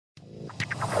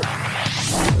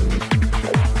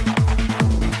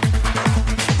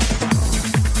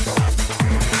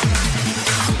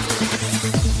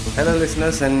Hello,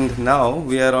 listeners, and now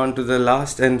we are on to the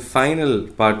last and final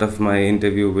part of my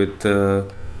interview with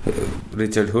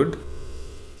Richard Hood.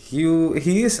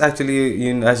 He is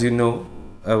actually, as you know,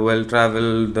 a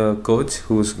well-traveled coach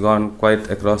who's gone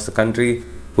quite across the country,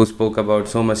 who spoke about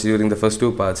so much during the first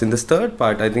two parts. In this third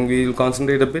part, I think we will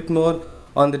concentrate a bit more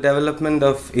on the development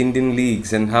of Indian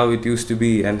leagues and how it used to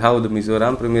be, and how the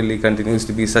Mizoram Premier League continues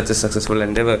to be such a successful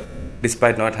endeavor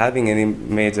despite not having any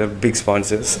major big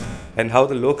sponsors, and how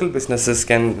the local businesses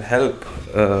can help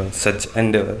such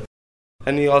endeavor.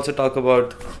 And we also talk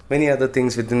about many other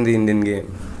things within the Indian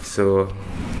game. So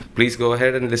please go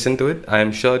ahead and listen to it. I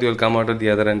am sure you'll come out at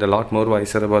the other end a lot more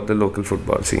wiser about the local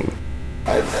football scene.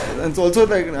 It's also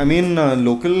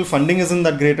local funding isn't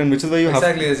that great, and which is why you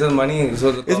exactly have... It's money.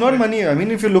 It's not money. I mean,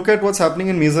 if you look at what's happening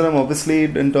in Mizoram, obviously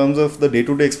in terms of the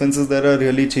day-to-day expenses, they are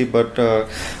really cheap. But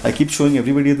I keep showing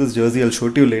everybody this jersey. I'll show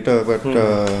it to you later. But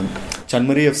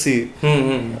Chanmari FC,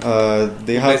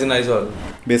 they have...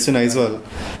 Based in Aizawl.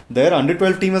 Their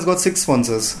under-12 team has got 6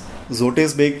 sponsors.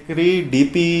 Zote's Bakery,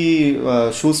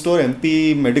 DP Shoe Store,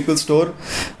 MP Medical Store,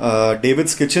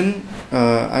 David's Kitchen,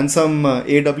 and some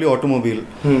AW Automobile.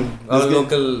 All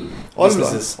local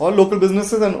businesses. All local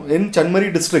businesses, and in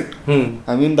Chanmari district.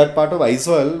 I mean, that part of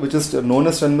Aizawl, which is known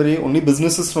as Chanmari, only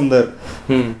businesses from there.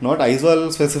 Not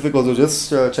Aizawl specific also,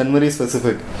 just Chanmari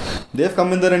specific. They have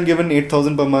come in there and given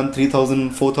 8,000 per month,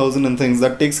 3,000, 4,000 and things.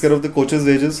 That takes care of the coaches'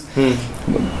 wages.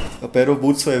 A pair of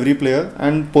boots for every player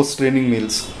and post-training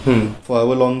meals for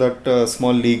however long that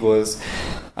small league was.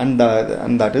 And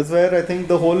that is where I think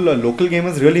the whole local game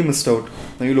has really missed out.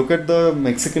 Now you look at the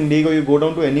Mexican league, or you go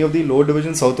down to any of the lower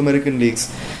division South American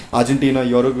leagues, Argentina,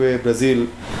 Uruguay, Brazil,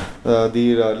 let's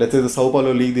say the Sao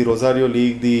Paulo League, the Rosario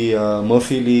League, the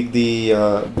Murphy League, the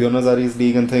Buenos Aires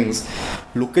League and things.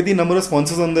 Look at the number of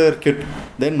sponsors on their kit.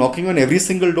 They're knocking on every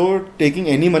single door, taking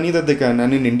any money that they can.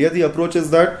 And in India, the approach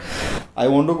is that I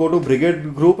want to go to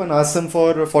Brigade Group and ask them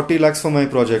for 40 lakhs for my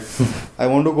project. I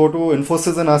want to go to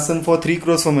Infosys and ask them for 3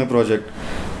 crores for my project.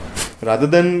 Rather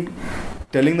than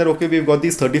telling that, okay, we've got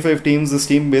these 35 teams, this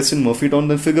team based in Murphytown,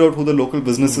 then figure out who the local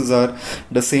businesses are.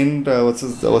 The Saint,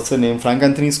 what's the name? Frank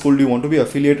Anthony School, do you want to be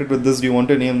affiliated with this? Do you want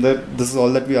a name that? This is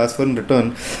all that we ask for in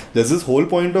return. There's this whole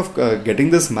point of getting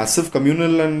this massive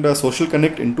communal and social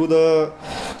connect into the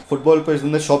football pitch.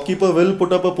 And the shopkeeper will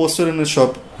put up a poster in his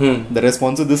shop that I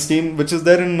sponsor this team, which is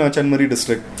there in Chanmari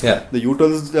district. Yeah. The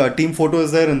Utah's team photo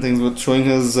is there and things, with showing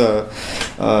his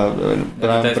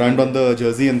brand on the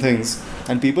jersey and things.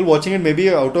 And people watching it, maybe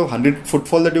out of 100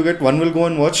 footfall that you get, one will go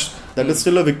and watch. That is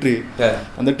still a victory. Yeah.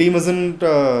 And the team isn't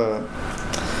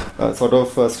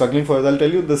struggling for it. I'll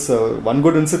tell you this. One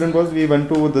good incident was we went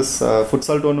to this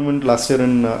futsal tournament last year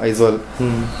in Aizawl.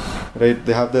 Right,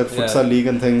 they have their futsal league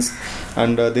and things,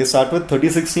 and they start with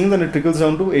 36 teams and it trickles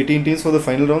down to 18 teams for the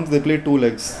final rounds. They play 2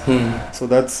 legs. So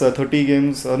that's 32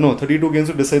 games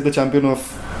to decide the champion of.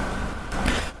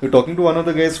 We're talking to one of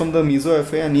the guys from the Mizo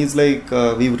FA, and he's like,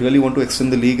 we really want to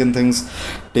extend the league and things,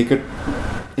 take it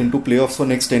into playoffs for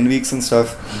next 10 weeks and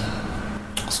stuff.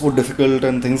 So difficult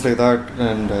and things like that.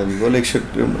 And we were like, shit.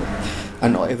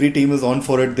 And every team is on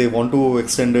for it. They want to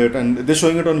extend it, and they're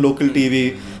showing it on local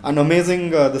TV. And amazing,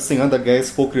 this singer, that guy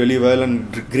spoke really well,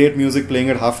 and great music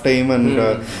playing at halftime. And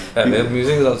their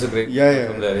music is also great. Yeah.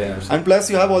 From there, and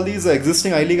plus, you have all these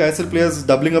existing I League ISL players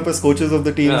doubling up as coaches of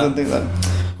the teams and things.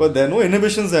 But there are no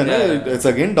inhibitions there. It's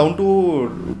again down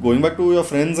to going back to your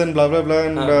friends and blah blah blah,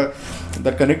 and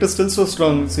that connect is still so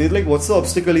strong. So he's like, what's the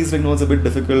obstacle? He's like, no, it's a bit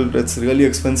difficult. It's really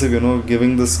expensive,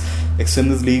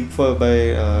 extend this league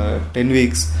by 10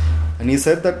 weeks. And he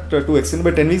said that to extend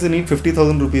by 10 weeks, they need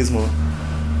 50,000 rupees more.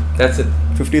 That's it.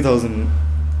 50,000.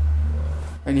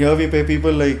 And here we pay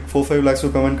people like 4-5 lakhs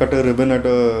to come and cut a ribbon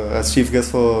as chief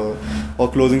guest or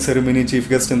closing ceremony chief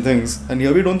guest and things. And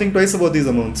here we don't think twice about these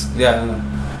amounts. Yeah.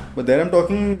 But there I'm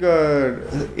talking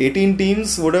 18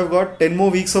 teams would have got 10 more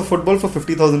weeks of football for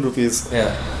 50,000 rupees.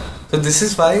 Yeah. So this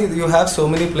is why you have so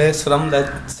many players from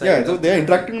that side. Yeah, so they are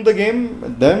interacting in the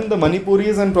game. Then the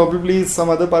Manipuris and probably some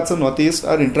other parts of Northeast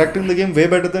are interacting in the game way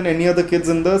better than any other kids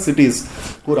in the cities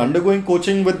who are undergoing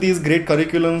coaching with these great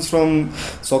curriculums from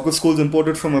soccer schools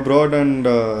imported from abroad, and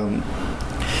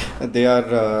they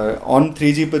are on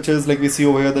 3G pitches like we see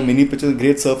over here, the mini pitches,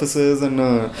 great surfaces, and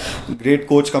great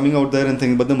coach coming out there and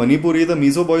things. But the Manipuri, the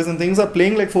Mizo boys and things are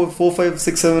playing like 4, 5,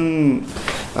 6, 7,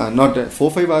 not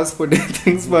 4-5 hours per day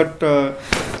things, but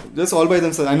just all by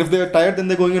themselves. And if they are tired, then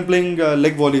they're going and playing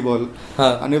leg volleyball.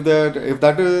 And if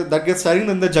that gets tiring,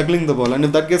 then they're juggling the ball. And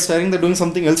if that gets tiring, they're doing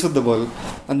something else with the ball.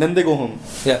 And then they go home.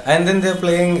 Yeah, and then they're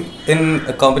playing in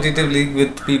a competitive league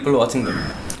with people watching them.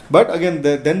 But again,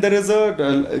 then there is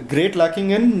a great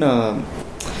lacking in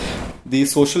the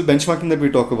social benchmarking that we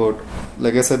talk about,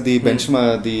 like I said, the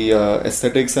benchmark, the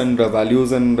aesthetics and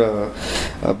values and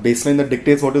baseline that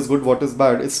dictates what is good, what is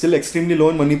bad, is still extremely low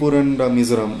in Manipur and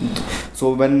Mizoram.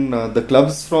 So when the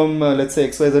clubs from let's say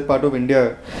XYZ part of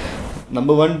India,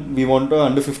 number one, we want a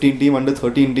under 15 team, under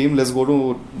 13 team, let's go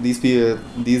to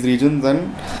these regions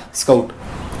and scout.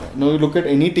 Now you look at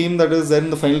any team that is there in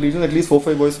the final region, at least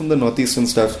 4-5 boys from the northeast and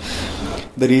stuff.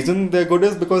 The reason they're good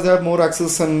is because they have more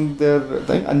access and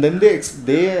and then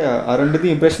they are under the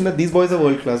impression that these boys are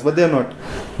world class, but they are not.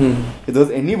 If there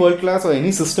was any world class or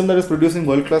any system that is producing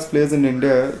world class players in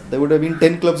India, there would have been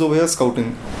 10 clubs over here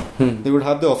scouting. They would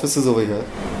have the offices over here.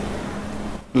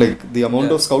 Like the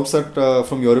amount of scouts that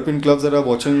from European clubs that are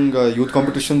watching youth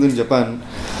competitions in Japan,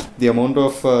 the amount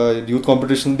of youth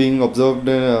competitions being observed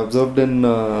in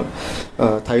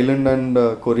Thailand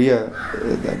and Korea,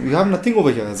 we have nothing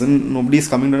over here. As in, nobody is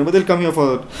coming down, but they'll come here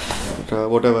for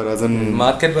whatever. As in,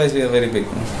 market-wise, we are very big.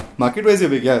 Market-wise, we are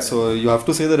big, yeah. So you have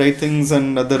to say the right things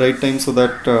and at the right time so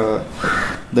that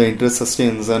the interest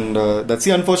sustains. And that's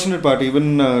the unfortunate part.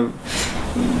 Even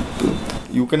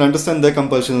you can understand their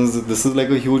compulsions. This is like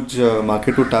a huge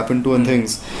market to tap into and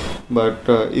things, but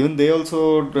even they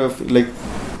also like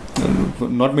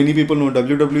not many people know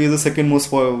WWE is the second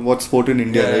most watched sport in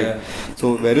India, right? Yeah.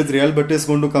 So where is Real Betis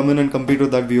going to come in and compete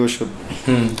with that viewership?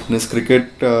 There's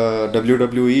cricket,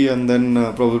 WWE, and then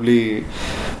probably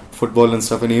football and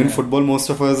stuff. And even football, most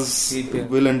of us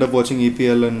will end up watching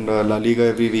EPL and La Liga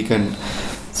every weekend.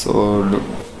 So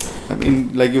I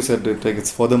mean, like you said,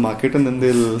 it's for the market, and then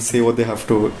they'll say what they have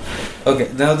to.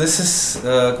 Okay, now this is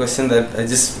a question that I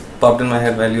just popped in my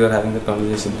head while you were having the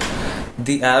conversation.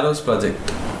 The Arrows project,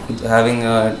 having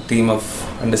a team of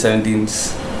under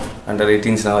 17s, under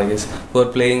 18s now, I guess, who are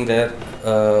playing there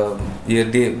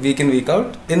week in, week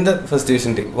out in the first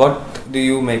division team. What do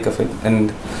you make of it?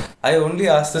 And I only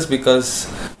ask this because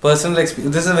personal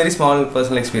experience. This is a very small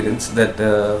personal experience that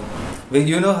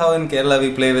you know how in Kerala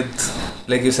we play with,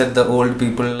 like you said, the old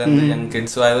people and the young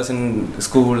kids. So I was in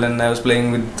school and I was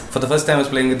playing with, for the first time I was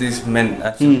playing with these men,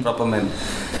 actual proper men.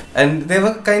 And they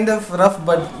were kind of rough,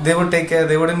 but they would take care.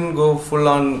 They wouldn't go full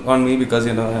on me because,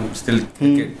 you know, I'm still a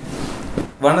kid.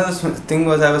 One of the thing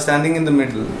was I was standing in the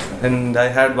middle and I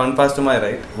had one pass to my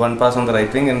right, one pass on the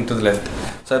right wing and to the left.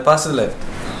 So I passed to the left.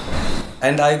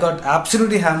 And I got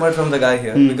absolutely hammered from the guy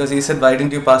here because he said, why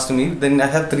didn't you pass to me? Then I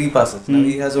have 3 passes. Now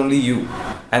he has only you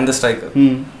and the striker.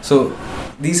 So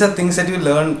these are things that you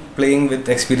learn playing with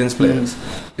experienced players.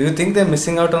 Do you think they're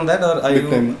missing out on that, or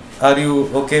are you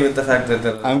okay with the fact that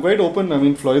they're... I'm quite open. I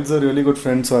mean, Floyd's a really good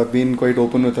friend, so I've been quite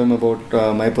open with him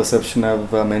about my perception.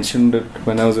 I've mentioned it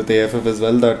when I was with AIFF as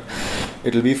well, that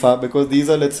it'll be far, because these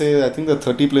are, let's say, I think there are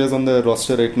 30 players on the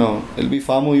roster right now. It'll be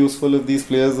far more useful if these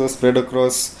players are spread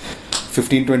across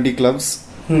 15-20 clubs,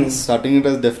 starting it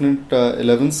as definite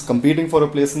 11s, competing for a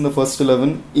place in the first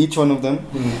 11, each one of them,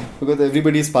 because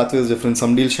everybody's pathway is different.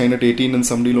 Somebody will shine at 18 and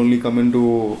somebody will only come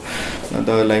into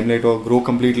the limelight or grow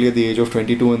completely at the age of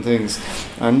 22 and things,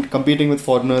 and competing with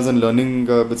foreigners and learning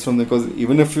bits from them, because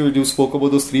even if you spoke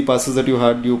about those 3 passes that you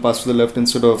had, you passed to the left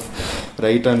instead of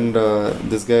right, and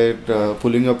this guy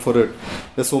pulling up for it.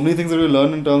 There's so many things that you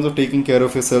learn in terms of taking care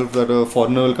of yourself, that a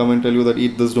foreigner will come and tell you that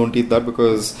eat this, don't eat that,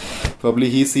 because probably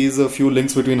he sees a few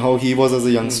links between how he was as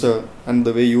a youngster and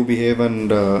the way you behave and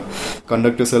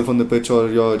conduct yourself on the pitch, or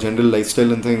your general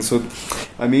lifestyle and things. So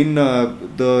I mean,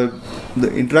 the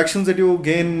interactions that you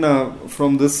gain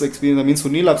from this experience, I mean,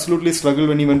 Sunil absolutely struggled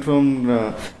when he went from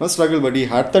not struggled, but he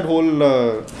had that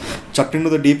whole chucked into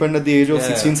the deep end at the age of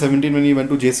 16-17 when he went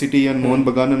to JCT and Mohan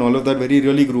Bagan and all of that, where he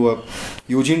really grew up.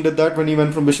 Eugene did that when he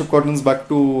went from Bishop Cotton's back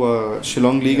to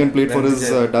Shillong League and played for his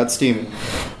dad's team.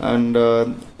 And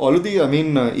all of the, I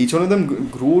mean, each one of them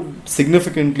grew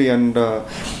significantly, and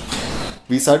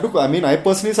we started to, I mean, I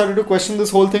personally started to question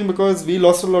this whole thing because we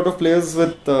lost a lot of players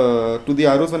with to the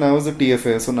Arrows when I was at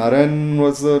TFA. So Narayan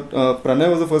was Pranay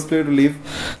was the first player to leave,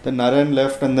 then Narayan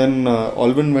left, and then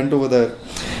Alvin went over there.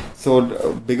 So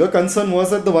bigger concern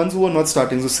was that the ones who were not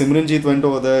starting. So Simranjeet went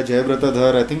over there, Jayabrata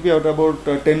Dhar. I think we had about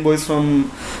 10 boys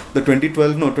from the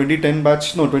 2012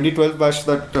 batch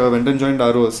that went and joined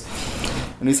Arrows.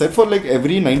 And he said for like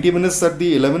every 90 minutes that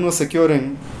the 11 was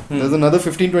securing, there's another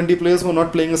 15-20 players who are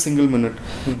not playing a single minute.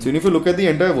 So if you look at the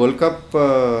entire World Cup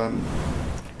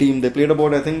team, they played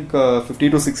about, I think, 50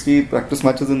 to 60 practice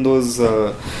matches in those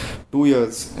 2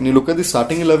 years. And you look at the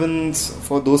starting 11s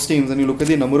for those teams, and you look at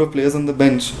the number of players on the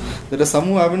bench, there are some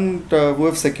who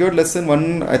have secured less than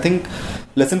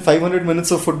 500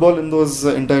 minutes of football in those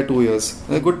entire 2 years.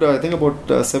 A good, I think about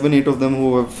 7-8 of them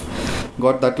who have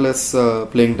got that less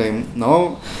playing time.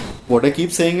 Now, what I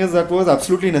keep saying is that was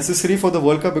absolutely necessary for the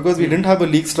World Cup because we didn't have a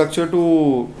league structure to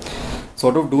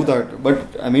sort of do that. But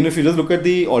I mean, if you just look at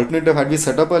the alternative, had we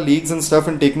set up our leagues and stuff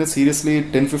and taken it seriously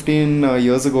 10-15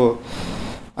 years ago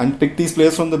and picked these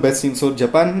players from the best team. So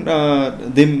Japan,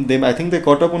 they I think they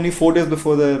caught up only 4 days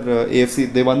before their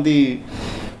AFC. They won the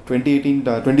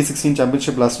 2016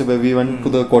 championship last year where we went to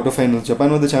the quarterfinals.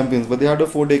 Japan were the champions, but they had a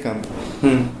 4-day camp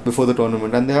before the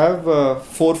tournament, and they have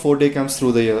 4-day camps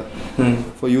through the year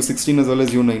for U16 as well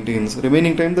as U19s.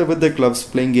 Remaining time they're with their clubs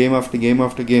playing game after game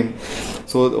after game.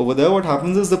 So over there what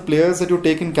happens is the players that you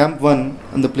take in camp 1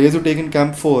 and the players you take in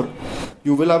camp 4,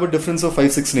 you will have a difference of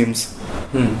 5-6 names.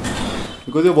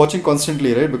 Because you're watching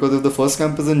constantly, right? Because if the first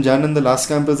camp is in Jan and the last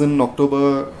camp is in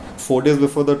October, 4 days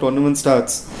before the tournament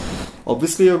starts,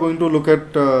 obviously you're going to look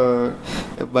at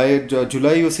by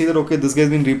July you see that okay, this guy's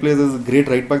been replaced as a great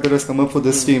right back that has come up for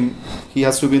this team, he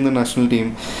has to be in the national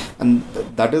team, and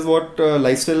that is what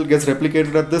lifestyle gets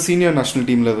replicated at the senior national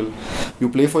team level. You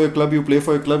play for your club, you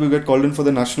get called in for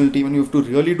the national team, and you have to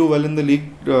really do well in the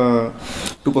league to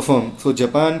perform. So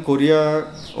Japan, Korea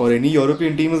or any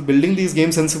European team is building these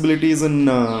game sensibilities in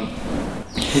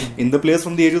the players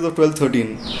from the ages of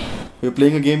 12-13. You're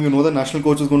playing a game, you know the national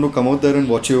coach is going to come out there and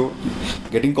watch you.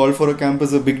 Getting called for a camp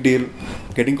is a big deal.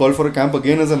 Getting called for a camp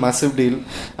again is a massive deal.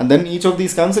 And then each of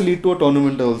these camps will lead to a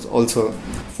tournament also.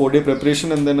 4-day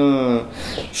preparation and then a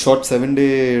short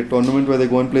 7-day tournament where they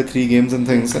go and play 3 games and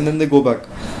things. And then they go back.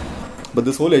 But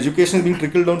this whole education is being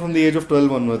trickled down from the age of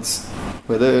 12 onwards.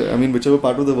 Whichever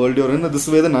part of the world you're in, this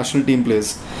is where the national team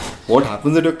plays. What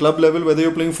happens at your club level, whether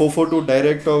you're playing 4-4-2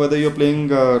 direct or whether you're playing,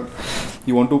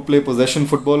 you want to play possession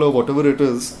football or whatever it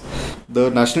is, the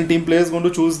national team player is going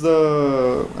to choose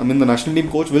the national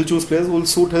team coach will choose players who will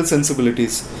suit his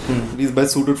sensibilities. He's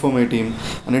best suited for my team.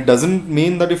 And it doesn't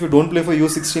mean that if you don't play for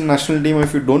U16 national team or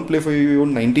if you don't play for your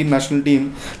U19 national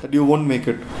team, that you won't make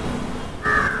it.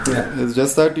 Yeah. It's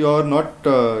just that you're not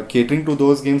catering to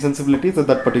those game sensibilities at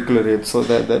that particular age. So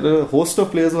there are a host of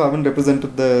players who haven't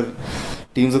represented their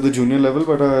teams at the junior level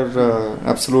but are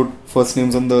absolute first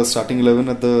names on the starting 11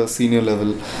 at the senior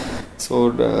level. So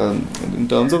in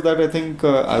terms of that, I think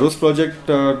Arrow's project,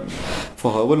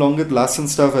 for however long it lasts and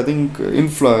stuff, I think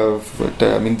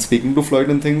speaking to Floyd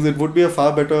and things, it would be a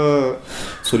far better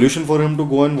solution for him to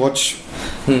go and watch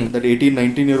that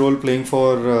 18-19-year-old playing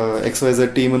for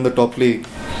XYZ team in the top league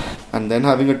and then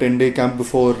having a 10-day camp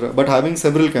before, but having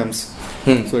several camps.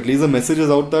 So at least the message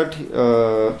is out that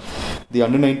the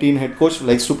under-19 head coach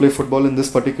likes to play football in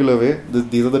this particular way.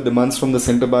 These are the demands from the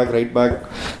centre-back, right-back,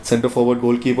 centre-forward,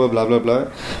 goalkeeper, blah blah blah.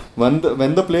 When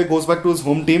the player goes back to his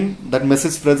home team, that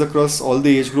message spreads across all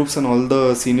the age groups and all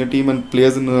the senior team and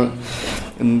players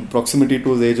in proximity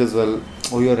to his age as well.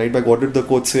 Oh, you're right back. What did the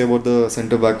coach say about the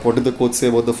centre-back? What did the coach say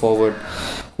about the forward?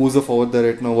 Who's the forward there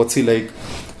right now? What's he like?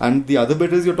 And the other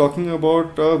bit is you're talking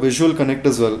about visual connect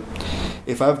as well.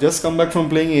 If I've just come back from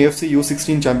playing AFC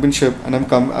U16 championship and I've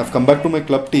come back to my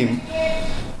club team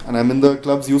and I'm in the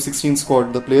club's U16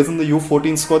 squad, the players in the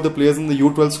U14 squad, the players in the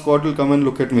U12 squad will come and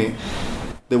look at me.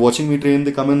 They're watching me train,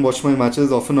 they come and watch my matches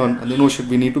off and on, and they know shit,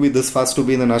 we need to be this fast to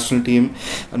be in the national team,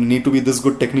 and we need to be this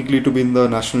good technically to be in the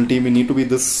national team, we need to be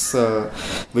this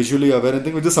visually aware and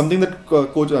thing, which is something that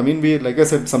coach, like I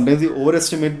said, sometimes we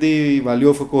overestimate the value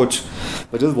of a coach,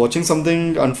 but just watching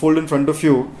something unfold in front of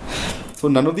you. So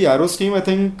none of the Arrows team, I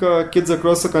think kids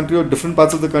across the country or different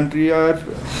parts of the country are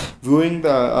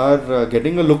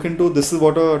getting a look into this is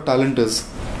what a talent is.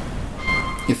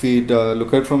 If we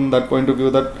look at it from that point of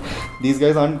view, that these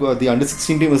guys aren't, the under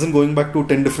 16 team isn't going back to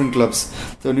 10 different clubs.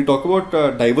 So when we talk about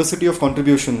diversity of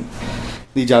contribution,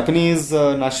 the Japanese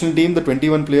national team, the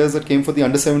 21 players that came for the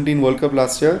under 17 World Cup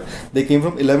last year, they came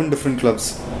from 11 different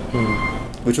clubs.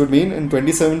 Which would mean in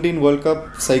 2017 World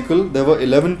Cup cycle, there were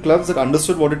 11 clubs that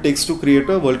understood what it takes to create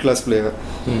a world-class player.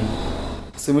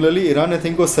 Similarly, Iran I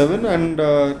think was 7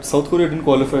 and South Korea didn't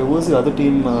qualify. Who was the other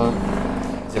team?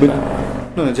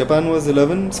 Japan was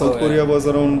 11, South Korea was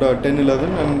around 10-11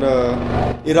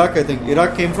 and Iraq I think.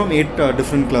 Iraq came from 8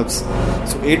 different clubs.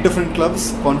 So 8 different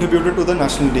clubs contributed to the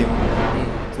national team.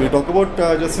 So we talk about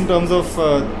just in terms of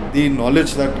the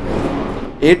knowledge that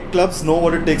 8 clubs know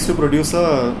what it takes to produce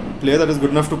a player that is good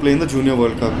enough to play in the Junior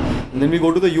World Cup. And then we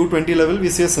go to the U20 level, we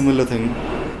see a similar thing.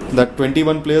 That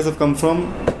 21 players have come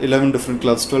from 11 different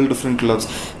clubs, 12 different clubs.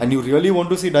 And you really want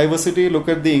to see diversity, look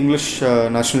at the English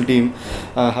national team.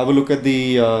 Have a look at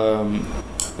the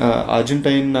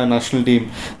Argentine national team.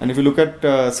 And if you look at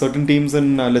certain teams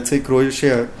in, let's say,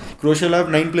 Croatia will have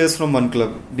 9 players from one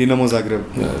club, Dinamo Zagreb.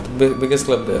 Yeah, biggest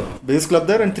club there. Biggest club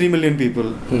there and 3 million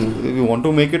people. If you want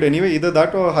to make it anyway, either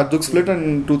that or Hajduk Split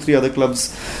and 2-3 other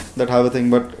clubs that have a thing.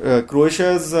 But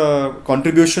Croatia's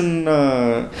contribution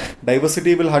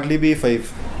diversity will hardly be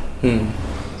 5.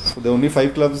 So there are only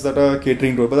 5 clubs that are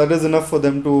catering to it, but that is enough for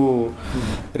them to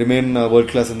remain world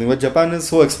class. But Japan is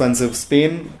so expensive.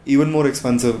 Spain even more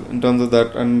expensive in terms of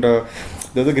that. And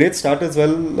there's a great start as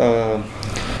well.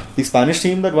 The Spanish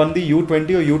team that won the U20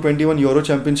 or U21 Euro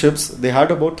Championships, they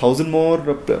had about 1,000 more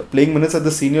playing minutes at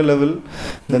the senior level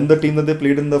than the team that they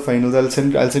played in the finals. I'll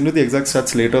send you the exact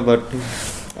stats later, but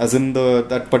as in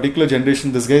that particular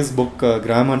generation, this guy's book,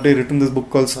 Graham Hunter, written this book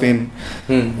called Spain.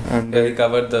 And he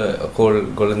covered the whole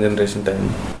golden generation time.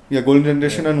 Yeah, golden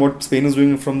generation and what Spain is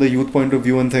doing from the youth point of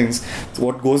view and things. So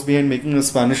what goes behind making a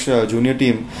Spanish junior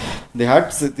team. They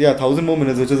had 1,000 more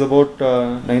minutes, which is about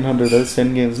 900. That's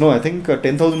 10 games. No, I think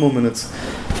 10,000 more minutes.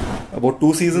 About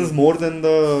 2 seasons more than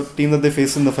the team that they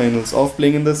faced in the finals. Of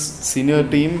playing in the senior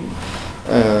team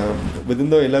within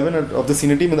the 11 of the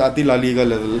senior team at the La Liga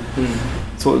level.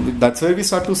 So that's where we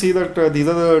start to see that these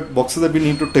are the boxes that we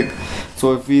need to tick.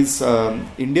 So if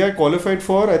India qualified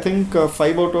for, I think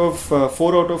 4 out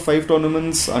of 5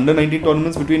 tournaments, under 19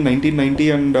 tournaments between 1990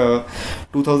 and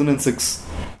 2006.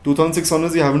 2006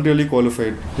 onwards, we haven't really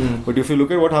qualified. But if you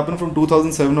look at what happened from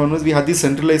 2007 onwards, we had these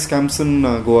centralized camps in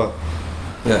Goa.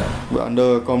 Yeah.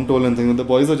 Under Comtol and things. The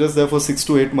boys are just there for 6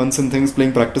 to 8 months and things,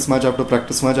 playing practice match after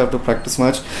practice match after practice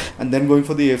match, and then going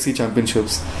for the AFC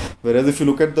championships. Whereas if you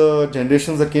look at the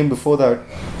generations that came before that,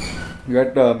 you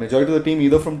had majority of the team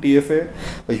either from TFA,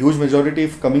 a huge majority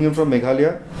coming in from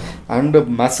Meghalaya, and a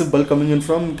massive bulk coming in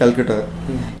from Calcutta.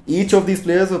 Each of these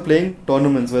players were playing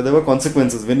tournaments where there were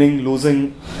consequences, winning,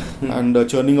 losing, and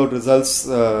churning out results,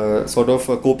 sort of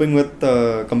coping with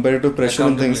competitive pressure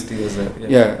and things.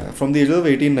 From the ages of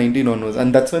 18, 19 onwards.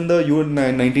 And that's when the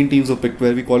U19 teams were picked,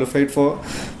 where we qualified for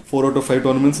 4 out of 5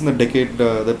 tournaments in the decade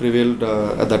that prevailed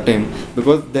at that time.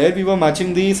 Because there we were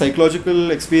matching the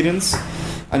psychological experience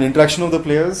and interaction of the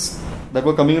players that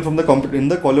were coming in from the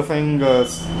qualifying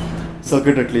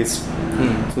circuit at least.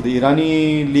 So the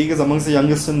Irani league is amongst the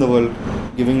youngest in the world,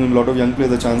 giving a lot of young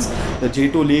players a chance. The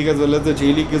J2 league as well as the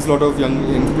J league gives a lot of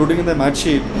young, including in the match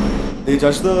sheet. They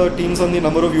judge the teams on the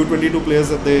number of U22 players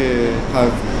that they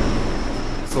have.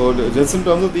 So just in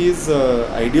terms of these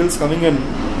ideals coming in,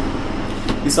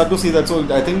 we start to see that.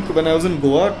 So I think when I was in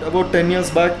Goa about 10 years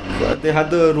back, they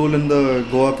had the rule in the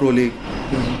Goa Pro League.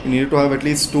 You needed to have at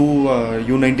least 2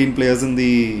 U19 players in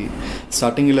the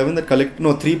starting 11 that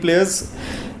 3 players,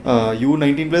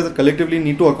 U19 players that collectively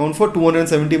need to account for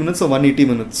 270 minutes or 180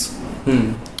 minutes.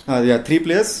 3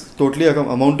 players totally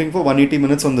amounting for 180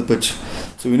 minutes on the pitch.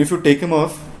 So even if you take him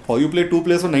off, or you play 2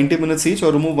 players for 90 minutes each,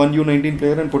 or remove 1 U19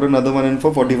 player and put another one in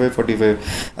for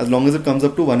 45, as long as it comes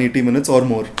up to 180 minutes or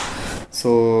more.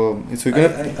 So you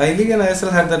can I-League and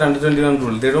ISL had that under 21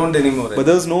 rule. They don't anymore. Right? But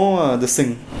there's no this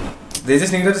thing. They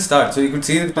just needed to start, so you could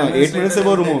see that 8 minutes they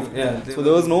were removed. So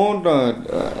there was no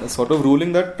sort of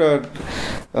ruling that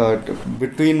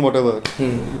between whatever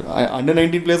under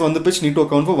 19 players on the pitch need to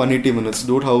account for 180 minutes.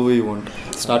 Do it however you want.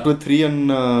 Start with 3 and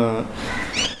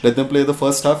let them play the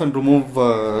first half and remove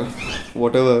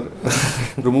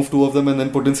remove 2 of them and then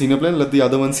put in senior play and let the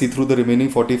other one see through the remaining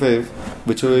 45,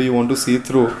 whichever you want to see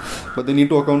through. But they need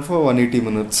to account for 180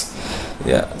 minutes.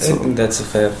 Yeah, so I think that's a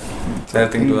fair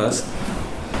thing to ask.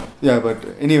 Yeah, but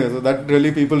anyway, so that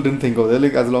really people didn't think of. They're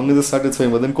like, as long as they start, it's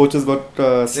fine. But then coaches got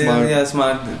smart.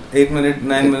 Smart. 8 minutes,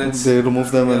 9 minutes. They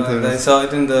removed them and things. I saw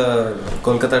it in the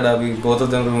Kolkata derby. Both of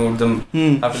them removed them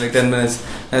after like 10 minutes.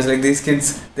 And it's like, these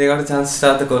kids, they got a chance to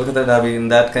start the Kolkata derby in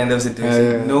that kind of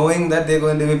situation, knowing that they're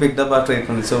going to be picked up after 8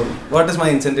 minutes. So, what is my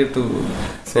incentive to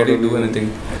really do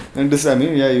anything? And this,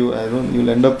 you'll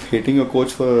end up hating your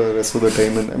coach for the rest of the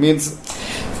time. And I mean,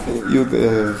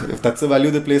 if that's the value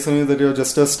they place on you, that you're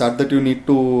just a start that you need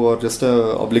to, or just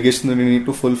a obligation that you need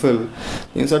to fulfill,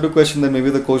 you start to question that maybe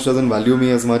the coach doesn't value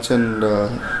me as much, and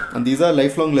these are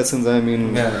lifelong lessons. I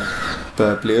mean,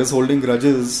 the players holding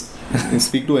grudges. You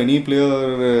speak to any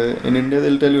player in India,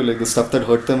 they'll tell you like the stuff that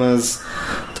hurt them as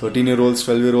 13-year-olds,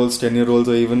 12-year-olds, 10-year-olds,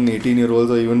 or even 18-year-olds,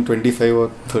 or even 25 or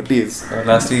 30s.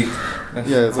 Last week.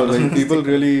 So like people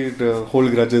really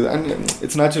hold grudges, and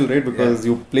it's natural, right? Because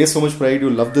you place so much pride, you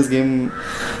love this game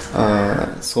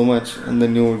so much, and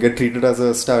then you get treated as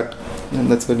a start,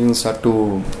 and that's when you start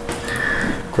to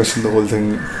question the whole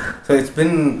thing. So it's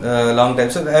been a long time.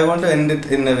 So I want to end it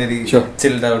in a very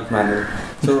chilled out manner.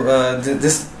 So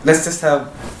let's just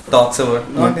have talks about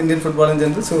not Indian football in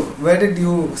general. So where did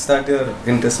you start your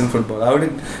interest in football? How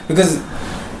did, because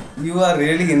you are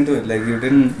really into it, like you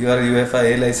did, you are a UEFA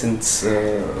A license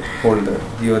holder.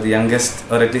 You are the youngest,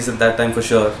 or at least at that time for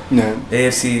sure,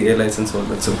 AFC A license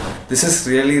holder. So this is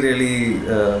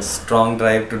really strong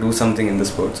drive to do something in the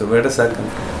sport. So where does that come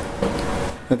from?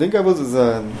 I think I was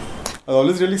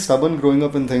always really stubborn growing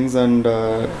up in things, and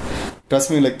trust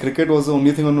me, like cricket was the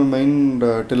only thing on my mind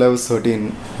till I was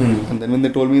 13. And then when they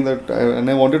told me that,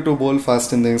 I wanted to bowl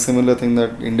fast and things, similar thing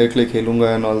that India ke liye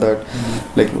khelunga and all that.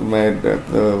 Like my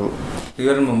you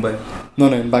were in Mumbai?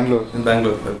 No, in Bangalore. In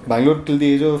Bangalore. Okay. Bangalore till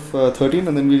the age of 13,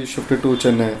 and then we shifted to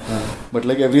Chennai. But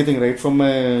like everything, right from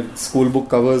my school book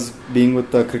covers, being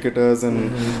with the cricketers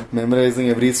and memorizing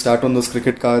every stat on those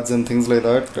cricket cards and things like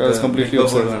that, I was completely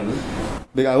obsessed.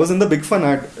 I was in the Big Fun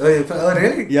ad. Oh,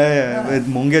 really? Yeah. With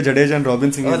Mongia, Jadeja and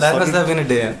Robin Singh. Oh, that must have been a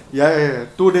day. Yeah.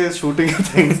 2 days shooting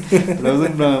things. I was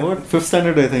in 5th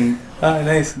standard, I think. Ah,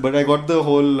 nice. But I got the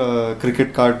whole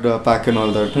cricket card pack and all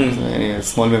that. So, anyway,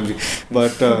 small memory.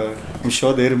 But I'm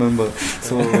sure they remember.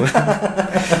 So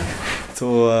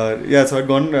I'd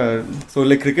gone. So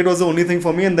like cricket was the only thing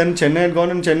for me, and then Chennai had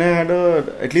gone, and Chennai had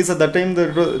at least at that time,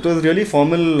 it was really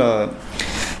formal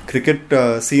cricket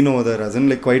scene over there, as in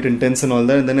like quite intense and all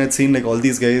that. And then I'd seen like all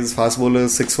these guys, fast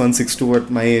bowlers, 6'1", 6'2" at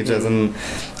my age, as in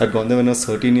I'd gone there when I was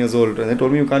 13 years old, and they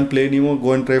told me, you can't play anymore,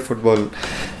 go and try football.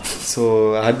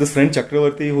 So I had this friend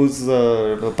Chakravarti, who's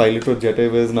a pilot with Jet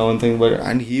Airways now and things,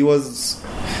 and he was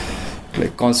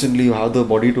like constantly, you have the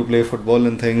body to play football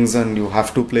and things, and you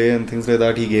have to play and things like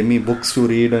that. He gave me books to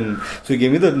read, and so he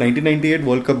gave me the 1998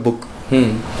 World Cup book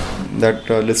that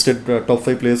listed top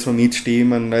 5 players from each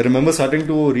team. And I remember starting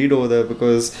to read over there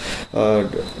because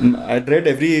I'd read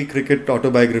every cricket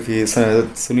autobiography.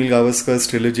 Sunil Gavaskar's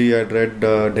trilogy, I'd read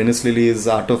Dennis Lilly's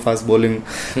Art of Fast Bowling,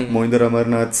 Mohinder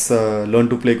Amarnath's Learn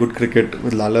to Play Good Cricket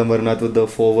with Lala Amarnath with the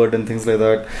forward and things like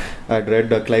that. I'd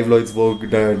read Clive Lloyd's book,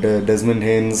 Desmond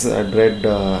Haynes. I'd read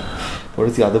what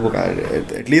is the other book?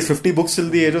 At least 50 books till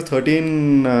the age of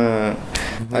 13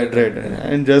 I'd read,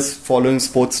 and just following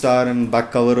Sports Star and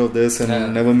back cover of this,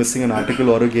 and never missing an article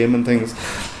or a game and things.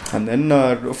 And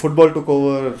then football took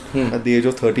over at the age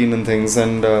of 13 and things,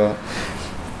 and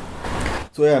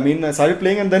so yeah, I mean, I started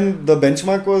playing, and then the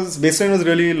benchmark baseline was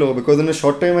really low, because in a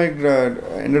short time I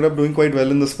ended up doing quite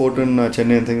well in the sport in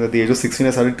Chennai and things. At the age of 16 I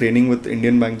started training with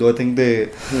Indian Bank, though I think they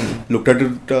looked at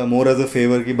it more as a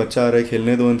favor, ki bacha aa raha hai,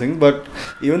 khelne do and things. But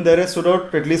even there I stood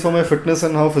out, at least for my fitness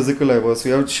and how physical I was. So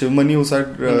you have Shivmani, who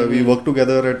said we worked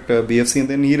together at BFC, and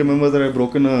then he remembers that I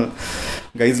broken a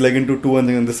guy's leg into 2 and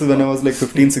things. And this is when I was like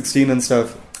 15, 16 and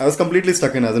stuff. I was completely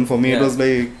stuck in, as in for me it was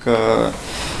like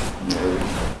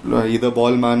either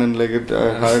ball man, and like it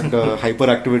had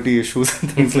hyperactivity issues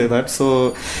and things like that.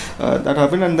 So that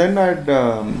happened, and then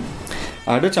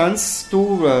I had a chance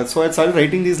to so I started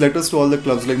writing these letters to all the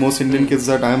clubs, like most Indian kids,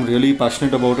 that I am really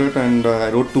passionate about it, and I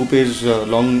wrote 2-page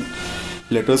long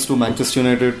letters to Manchester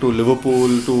United, to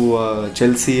Liverpool, to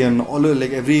Chelsea, and all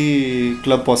like every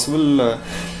club possible.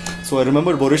 So I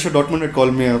remember Borussia Dortmund had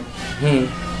called me up.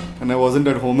 And I wasn't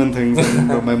at home and things,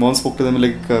 and my mom spoke to them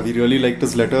like, we really liked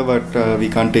his letter, but we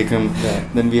can't take him.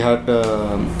 Then we had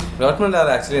Dortmund are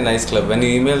actually a nice club. When you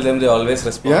email them, they always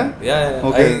respond. Yeah.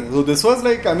 Okay, so this was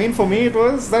like, I mean, for me it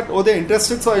was that, they're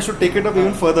interested, so I should take it up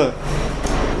even further.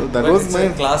 So that was my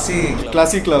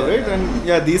classy club, right?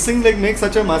 And these things like make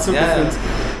such a massive difference.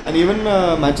 And even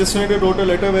Manchester United wrote a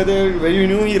letter where you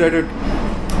knew he read it.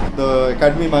 The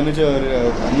academy manager,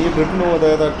 and he had written over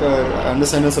there that I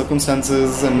understand the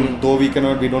circumstances, and though we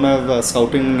don't have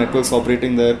scouting networks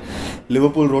operating there.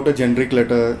 Liverpool wrote a generic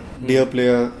letter, dear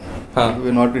player,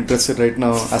 we're not interested right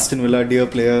now. Aston Villa, dear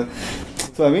player.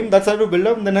 So I mean, that started to build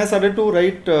up, and then I started to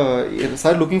write,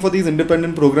 started looking for these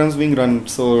independent programs being run.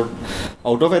 So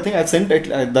out of, I think I've sent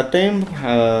at that time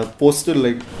postal,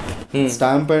 like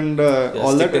stamp and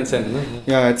all that.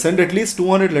 I'd sent at least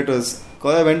 200 letters.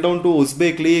 Because I went down to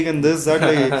Uzbek League and this, that.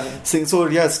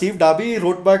 So Steve Darby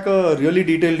wrote back a really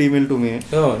detailed email to me.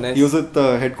 Oh, nice. He was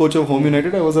the head coach of Home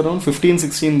United. I was around 15,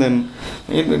 16 then.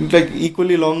 Like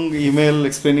equally long email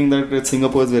explaining that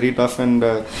Singapore is very tough, and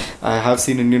I have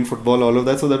seen Indian football, all of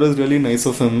that. So that was really nice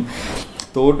of him.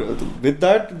 So with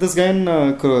that, this guy in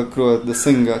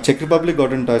Czech Republic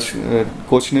got in touch.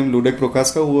 Coach named Ludek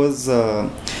Prokaska, who was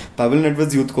Pavel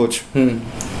Nedved's youth coach.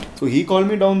 So he called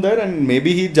me down there, and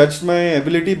maybe he judged my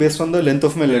ability based on the length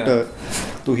of my letter.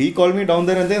 So he called me down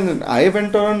there, and then I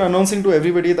went around announcing to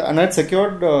everybody, and I had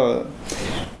secured a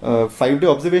 5-day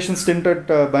observation stint at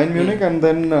Bayern Munich, and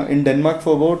then in Denmark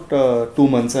for about 2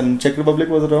 months, and Czech Republic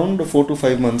was around 4 to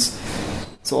 5 months.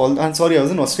 So I'm sorry, I was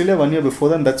in Australia 1 year before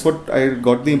that, and that's what I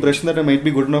got the impression that I might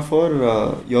be good enough for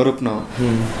Europe now.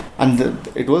 And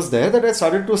it was there that I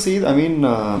started to see, I mean,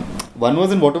 one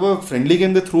was in whatever friendly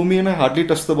game they threw me and I hardly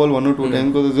touched the ball 1 or 2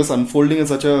 times because it was just unfolding in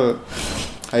such a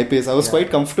high pace. I was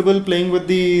quite comfortable playing with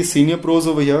the senior pros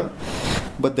over here,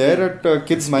 but there at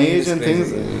kids my age and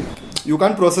things, you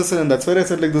can't process it, and that's where I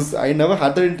said like this. I never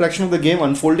had that interaction of the game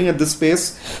unfolding at this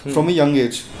pace from a young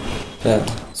age. Yeah.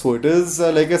 So it is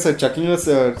like I said, chucking a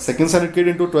second standard kid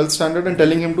into 12th standard and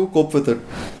telling him to cope with it.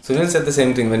 Sunil said the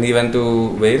same thing when he went to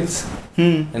Wales,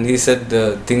 and he said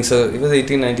things are. He was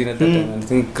 18, 19 at that time. I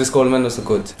think Chris Coleman was the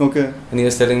coach. Okay. And he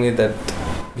was telling me that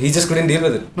he just couldn't deal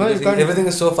with it. No, you can't. Everything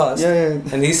is so fast. Yeah.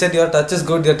 And he said your touch is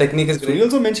good, your technique is great. He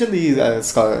also mentioned the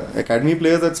academy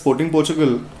players at Sporting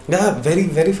Portugal. Yeah, very,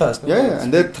 very fast. Yeah,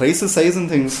 and they're thrice his size and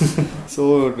things.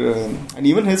 So, and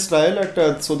even his trial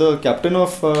at, so the captain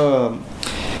of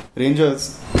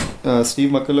Rangers, Steve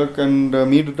McCulloch and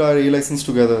me did our A license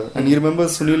together, and he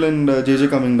remembers Sunil and JJ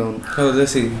coming down. Oh, they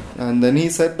see. And then he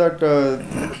said that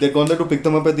they'd gone there to pick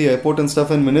them up at the airport and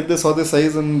stuff, and minute they saw their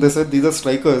size and they said these are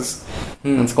strikers.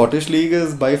 And Scottish League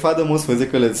is by far the most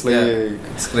physical. It's like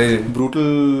it's crazy.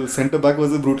 Brutal centre back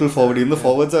versus brutal forward. Even the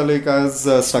forwards are like as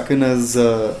stuck in as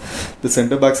the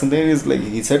centre backs, and then he's like,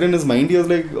 he said in his mind, he was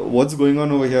like, what's going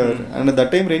on over here? And at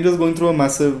that time Rangers going through a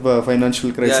massive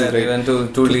financial crisis. Yeah, they went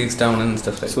to 2 leagues down and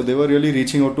stuff like that. So they were really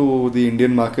reaching out to the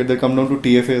Indian market. They come down to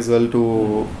TFA as well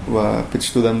to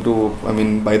pitch to them to, I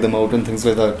mean, buy them out and things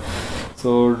like that.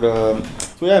 So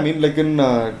yeah, I mean, like in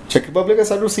Czech Republic, I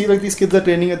started to see like these kids are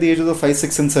training at the ages of 5,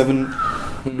 6 and 7,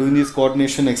 doing these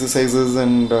coordination exercises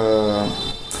and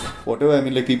whatever. I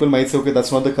mean, like people might say, okay,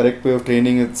 that's not the correct way of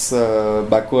training, it's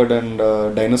backward and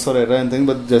dinosaur era and things,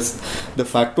 but just the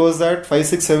fact was that 5,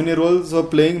 6, 7-year-olds were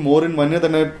playing more in 1 year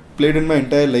than I played in my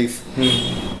entire life.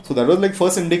 So that was like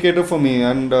first indicator for me,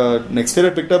 and next year I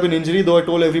picked up an injury, though I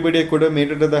told everybody I could have made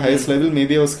it at the highest level.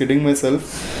 Maybe I was kidding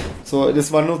myself. So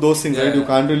it's one of those things, right? You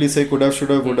can't really say could have, should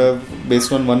have, would have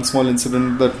based on one small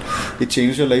incident that it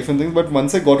changed your life and things. But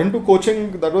once I got into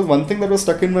coaching, that was one thing that was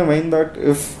stuck in my mind, that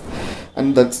if,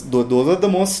 and that's those are the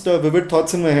most vivid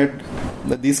thoughts in my head,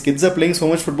 that these kids are playing so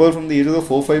much football from the ages of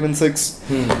 4, 5 and 6.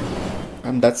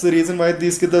 And that's the reason why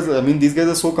these kids are, I mean, these guys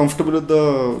are so comfortable with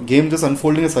the game just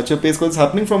unfolding at such a pace, because it's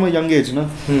happening from a young age, no?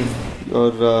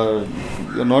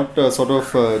 You're not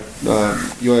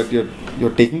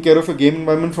you're taking care of a game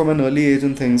environment from an early age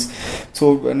and things.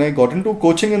 So when I got into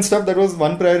coaching and stuff, that was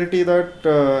one priority that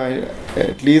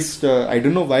at least I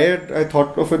don't know why I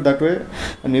thought of it that way.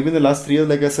 And maybe in the last 3 years,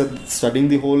 like I said, studying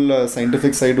the whole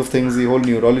scientific side of things, the whole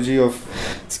neurology of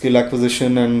skill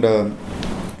acquisition and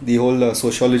the whole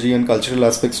sociology and cultural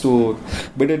aspects to,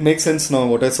 but it makes sense now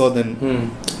what I saw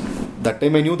then. That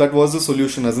time I knew that was the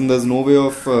solution, as in there's no way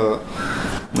of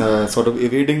sort of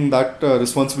evading that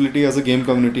responsibility as a game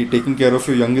community, taking care of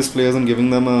your youngest players and giving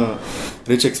them a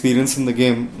rich experience in the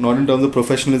game, not in terms of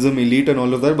professionalism, elite and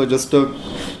all of that, but just a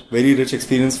very rich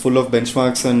experience full of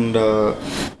benchmarks and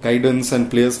guidance and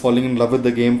players falling in love with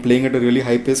the game, playing at a really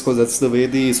high pace, because that's the way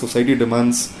the society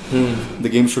demands the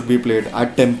game should be played,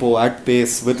 at tempo, at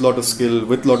pace, with lot of skill,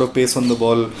 with lot of pace on the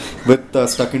ball, with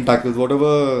stuck in tackles,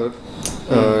 whatever.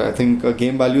 I think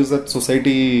game values that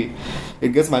society,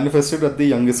 it gets manifested at the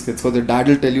youngest kids. So the dad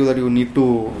will tell you that you need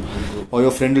to, or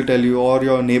your friend will tell you, or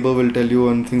your neighbor will tell you,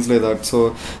 and things like that.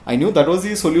 So I knew that was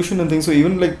the solution and things. So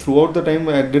even like throughout the time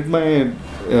I did my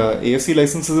AFC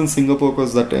licenses in Singapore,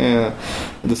 because that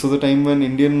this was the time when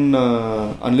Indian,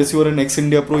 unless you were an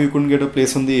ex-India pro, you couldn't get a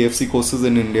place on the AFC courses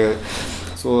in India.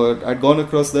 So I'd gone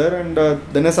across there, and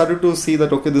then I started to see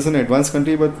that, okay, this is an advanced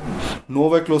country, but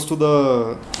nowhere close to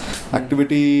the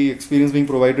activity experience being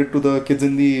provided to the kids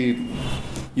in the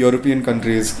European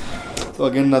countries. So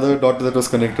again, another dot that was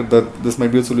connected, that this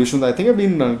might be a solution. I think I've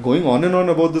been going on and on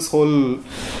about this whole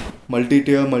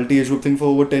multi-tier, multi-age group thing for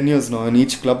over 10 years now, and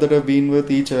each club that I've been with,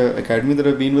 each academy that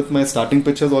I've been with, my starting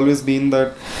pitch has always been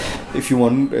that if you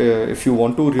want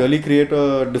to really create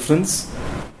a difference,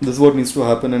 this is what needs to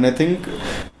happen. And I think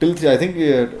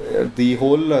the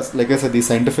whole, like I said, the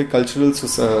scientific, cultural,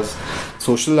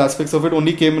 social aspects of it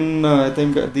only came in, I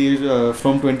think,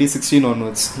 from 2016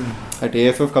 onwards. At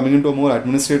AIFF, coming into a more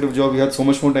administrative job, we had so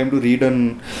much more time to read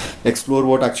and explore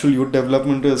what actual youth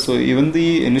development is. So even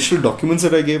the initial documents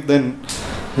that I gave then,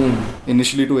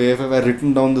 initially to AIFF, I had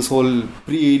written down this whole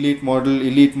pre-elite model,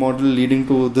 elite model leading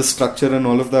to this structure and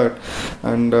all of that.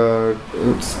 And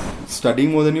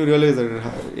studying more than you realize that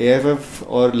AIFF,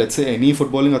 or let's say any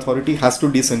footballing authority, has to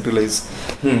decentralize.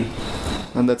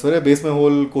 And that's where I base my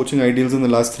whole coaching ideals in the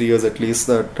last 3 years at least,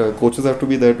 that coaches have to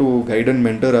be there to guide and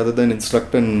mentor rather than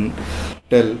instruct and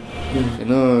tell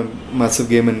in a massive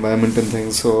game environment and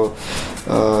things. So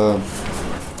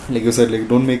like you said, like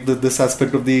don't make this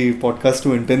aspect of the podcast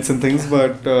too intense and things,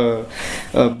 but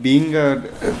being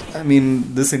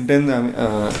this intense,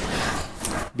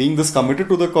 being this committed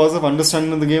to the cause of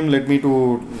understanding the game led me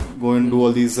to go and do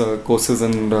all these courses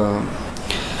and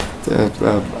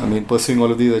pursuing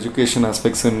all of these education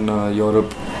aspects in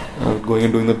Europe, going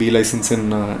and doing the B license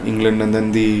in England, and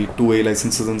then the 2A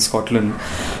licenses in Scotland.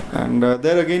 And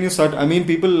there again you start,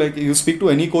 people, like you speak to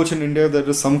any coach in India, there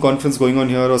is some conference going on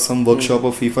here or some workshop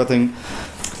or FIFA thing.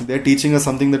 They're teaching us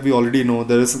something that we already know.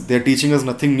 They're teaching us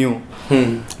nothing new.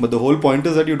 But the whole point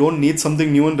is that you don't need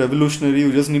something new and revolutionary.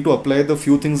 You just need to apply the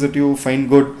few things that you find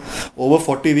good over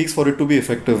 40 weeks for it to be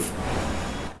effective.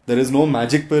 There is no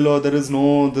magic pill, or there is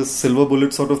no this silver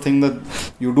bullet sort of thing that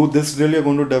you do this drill, you're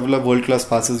going to develop world-class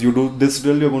passes. You do this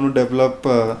drill, you're going to develop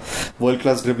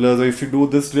world-class dribblers. Or if you do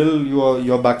this drill,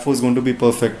 your back four is going to be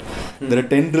perfect. There are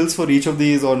 10 drills for each of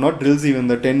these, or not drills even,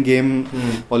 the 10 game,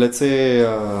 or let's say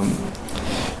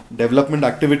development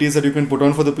activities that you can put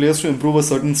on for the players to improve a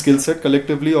certain skill set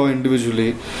collectively or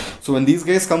individually. So when these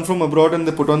guys come from abroad and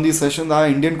they put on these sessions, our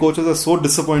Indian coaches are so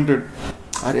disappointed.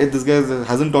 This guy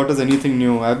hasn't taught us anything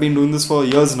new. I've been doing this for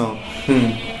years now.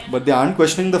 But they aren't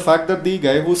questioning the fact that the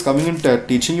guy who's coming and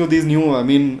teaching you these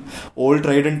new, old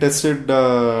tried and tested,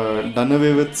 done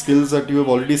away with skills that you have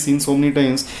already seen so many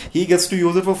times, he gets to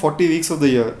use it for 40 weeks of the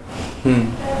year.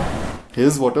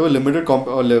 His whatever limited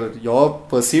your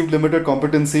perceived limited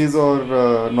competencies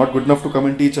or not good enough to come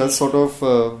and teach us sort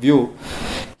of view,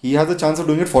 he has a chance of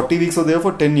doing it 40 weeks of the year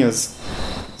for 10 years.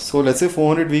 So let's say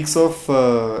 400 weeks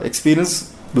of experience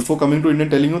before coming to India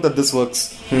and telling you that this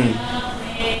works.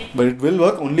 But it will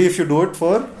work only if you do it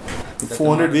for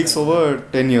 400 weeks over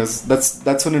 10 years.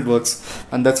 That's when it works.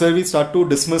 And that's where we start to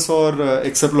dismiss or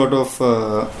accept a lot of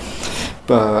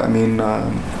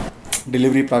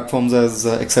delivery platforms as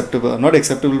acceptable, not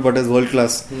acceptable, but as world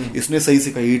class. Isne sahi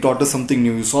sikha, he taught us something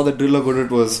new. You saw the drill how good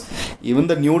it was. Even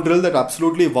the new drill that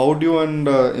absolutely wowed you and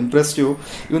impressed you,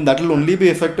 even that will only be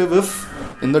effective if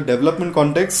in the development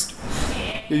context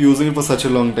you're using it for such a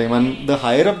long time. And the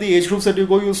higher up the age groups that you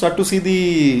go, you start to see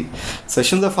the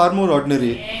sessions are far more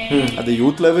ordinary. At the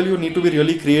youth level, you need to be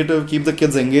really creative, keep the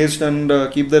kids engaged and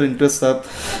keep their interests up.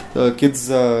 Kids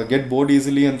get bored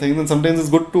easily and things, and sometimes it's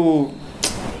good to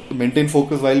maintain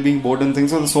focus while being bored and things.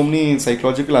 So there's so many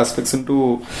psychological aspects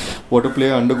into what a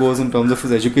player undergoes in terms of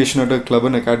his education at a club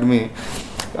and academy.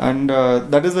 And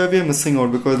that is where we are missing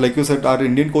out, because like you said, are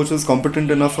Indian coaches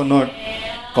competent enough or not?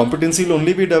 Competency will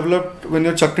only be developed when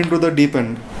you're chucked into the deep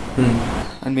end.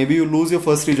 And maybe you lose your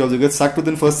first 3 jobs. You get sacked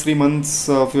within first 3 months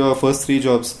of your first 3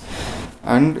 jobs.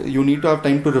 And you need to have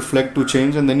time to reflect, to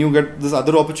change, and then you get this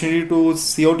other opportunity to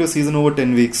see out your season over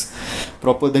 10 weeks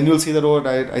proper. Then you'll see that,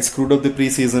 I screwed up the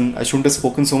pre-season, I shouldn't have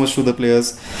spoken so much to the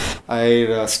players,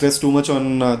 I stressed too much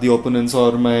on the opponents,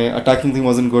 or my attacking thing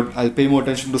wasn't good. I'll pay more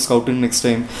attention to scouting next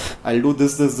time, I'll do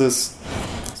this.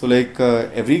 So like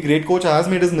every great coach has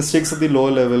made his mistakes at the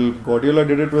lower level. Guardiola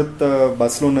did it with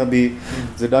Barcelona B.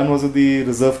 Zidane was with the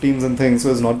reserve teams and things. So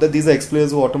it's not that these are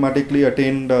ex-players who automatically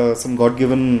attained some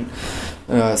God-given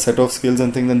set of skills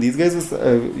and things. And these guys,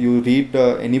 you read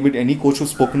any coach who's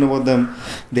spoken about them,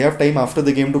 they have time after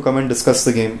the game to come and discuss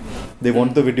the game. They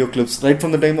want the video clips right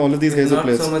from the time all of these guys are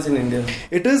players. Not so much in India.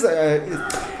 It is.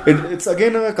 It's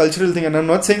again a cultural thing, and I'm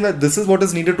not saying that this is what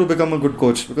is needed to become a good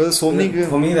coach, because so many.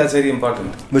 For me, that's very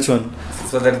important. Which one?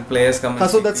 So that players come.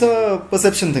 So that's a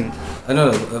perception thing. No.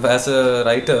 As a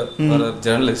writer or a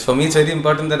journalist, for me it's very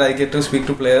important that I get to speak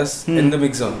to players in the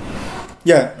mix zone.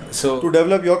 Yeah. So to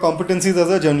develop your competencies as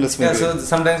a journalist. Maybe. Yeah. So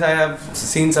sometimes I have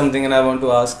seen something and I want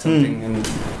to ask something, and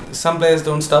some players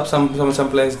don't stop. Some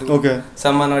players do. Okay.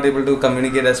 Some are not able to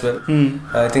communicate as well.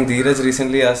 I think Dheeraj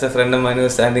recently asked a friend of mine who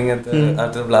was standing at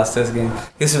the Blasters game.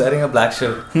 He's wearing a black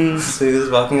shirt. So he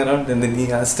was walking around, and then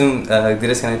he asked him,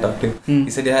 Dheeraj, can I talk to you? He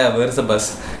said, yeah, where's the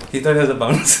bus? He thought it was a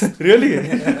bounce. Really?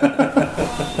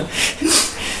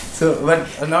 So,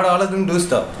 but not all of them do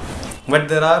stop. But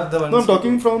there are the ones. No, I'm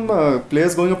talking from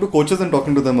players going up to coaches and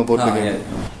talking to them about the game.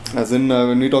 Yeah. As in,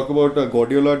 when we talk about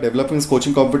Guardiola developing his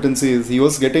coaching competencies, he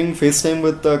was getting FaceTime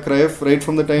with Cruyff right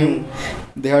from the time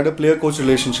they had a player-coach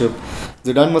relationship.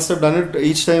 Zidane must have done it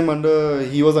each time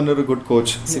he was under a good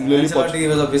coach. Similarly, Ancelotti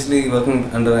was obviously working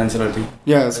under Ancelotti.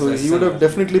 Yeah, so he would have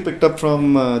definitely picked up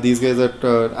from these guys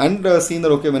and seen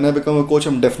that, okay, when I become a coach,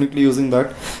 I'm definitely using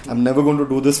that. I'm never going to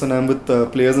do this when I'm with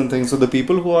players and things. So the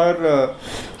people who are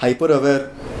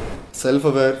hyper-aware,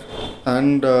 self-aware,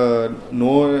 and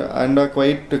are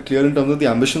quite clear in terms of the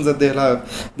ambitions that they'll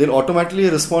have, they'll automatically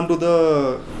respond to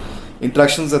the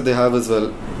interactions that they have as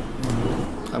well.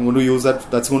 I'm going to use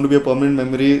that. That's going to be a permanent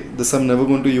memory. This I'm never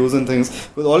going to use and things.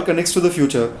 It all connects to the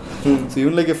future. So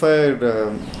even like if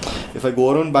I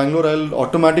go around Bangalore, I'll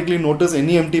automatically notice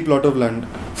any empty plot of land.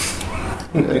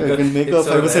 I can make a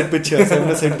 5-a-side picture,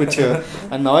 7-a-side picture,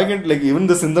 and now I can, like, even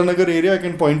the Sindarnagar area, I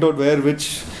can point out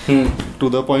which to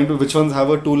the point of which ones have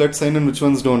a to-let sign and which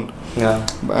ones don't. Yeah.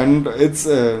 And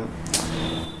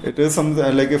it is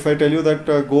something like if I tell you that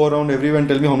go around everywhere and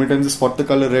tell me how many times you spot the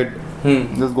color red.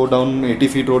 Just go down 80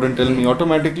 feet road and tell me.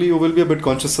 Automatically you will be a bit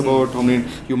conscious about how many.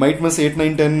 You might miss 8,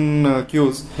 9, 10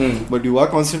 cues, but you are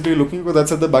constantly looking because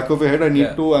that's at the back of your head.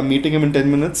 I'm meeting him in 10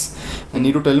 minutes. I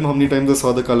need to tell him how many times I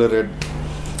saw the color red.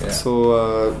 Yeah.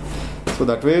 So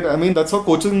that way, I mean, that's how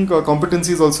coaching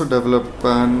competencies also develop.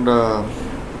 And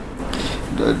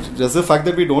just the fact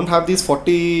that we don't have these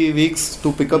 40 weeks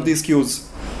to pick up these cues.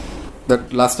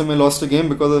 That last time I lost a game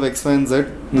because of X, Y and Z.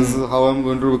 This is how I'm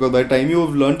going to, because by the time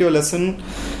you've learnt your lesson,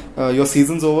 your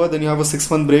season's over, then you have a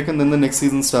 6-month break and then the next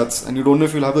season starts. And you don't know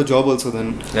if you'll have the job also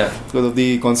then. Yeah. Because of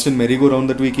the constant merry-go-round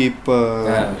that we keep.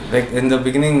 Like in the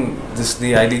beginning,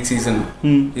 the I-League season,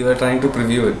 we were trying to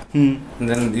preview it. And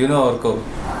then, Orko.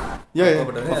 Yeah,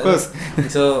 of course.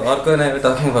 So Orko and I were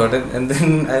talking about it, and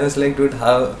then I was like, dude,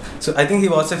 how? So I think he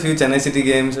watched a few Chennai City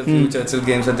games, a few Churchill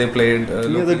games that they played.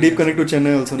 He has a deep connect to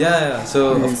Chennai also. Yeah.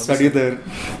 So he studied there.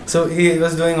 So he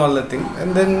was doing all that thing,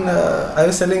 and then I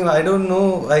was telling him, I don't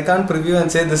know, I can't preview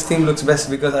and say this team looks best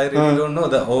because I really don't know.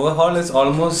 The overhaul is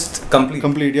almost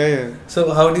complete. Yeah.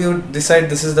 So how do you decide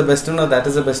this is the best one or that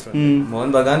is the best one?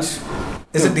 Mohan Bagan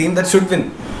is a team that should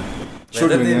win.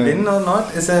 Whether they win or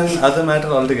not is another matter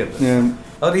altogether. Yeah.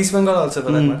 Or East Bengal also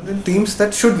for that matter. The teams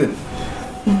that should win.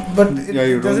 But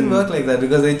it doesn't work like that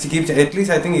because they keep. At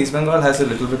least I think East Bengal has a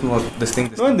little bit more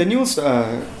distinct. No, and then you,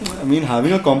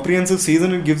 having a comprehensive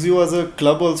season, it gives you as a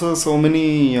club also so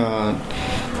many,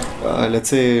 let's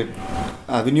say,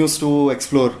 avenues to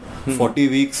explore. 40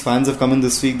 weeks, fans have come in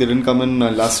this week, they didn't come in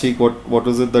last week, what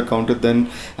was it that counted then?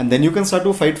 And then you can start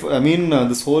to fight for,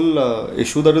 this whole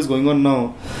issue that is going on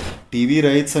now, TV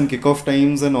rights and kickoff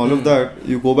times and all of that,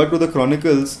 you go back to the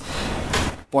chronicles,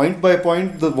 point by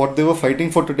point, what they were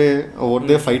fighting for today, or what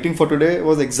they're fighting for today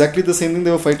was exactly the same thing they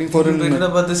were fighting for in... You read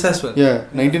about this as well? Yeah,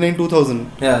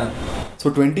 99-2000. Yeah. So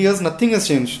 20 years, nothing has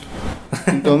changed.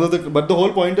 In terms of but the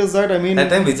whole point is that, that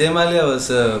time Vijay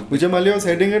Mallya was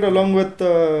heading it along with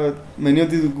many of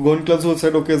the Goan clubs who have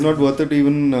said, okay, it's not worth it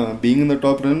even being in the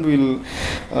top run,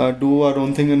 we'll do our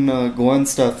own thing and go and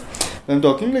stuff. I'm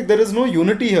talking like there is no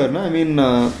unity here, na?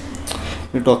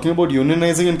 We're talking about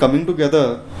unionizing and coming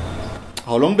together.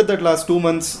 How long did that last? 2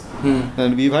 months?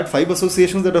 And we've had 5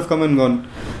 associations that have come and gone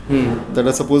that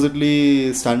are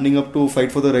supposedly standing up to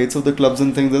fight for the rights of the clubs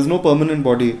and things. There's no permanent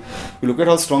body. You look at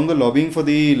how strong the lobbying for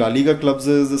the La Liga clubs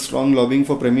is, the strong lobbying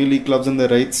for Premier League clubs and their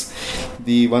rights,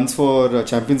 the ones for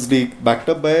Champions League, backed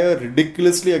up by a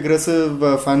ridiculously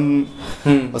aggressive fan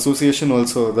association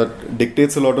also that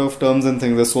dictates a lot of terms and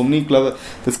things. There's so many clubs.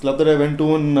 This club that I went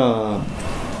to in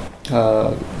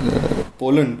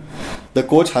Poland, the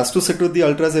coach has to sit with the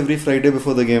ultras every Friday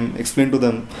before the game, explain to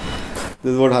them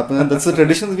this is what happens, and that's the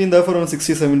tradition has been there for around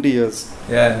 60-70 years.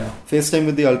 FaceTime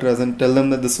with the ultras and tell them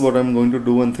that this is what I'm going to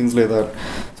do and things like that.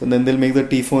 So then they'll make the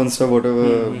tifo and stuff,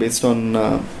 whatever, based on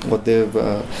what they've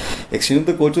exchanged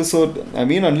with the coaches. So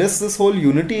unless this whole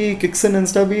unity kicks in and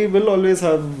stuff, we will always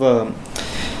have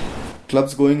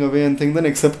clubs going away and things. Then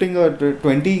accepting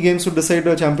 20 games to decide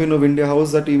a champion of India, how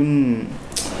is that even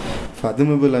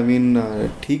fathomable?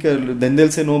 Then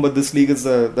they'll say no, but this league is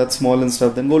that small and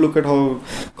stuff. Then go look at how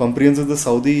comprehensive the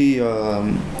Saudi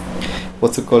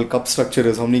cup structure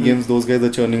is, how many games those guys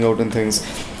are churning out and things.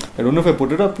 I don't know if I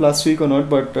put it up last week or not,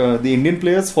 but the Indian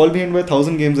players fall behind by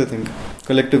 1,000 games, I think,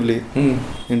 collectively.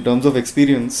 In terms of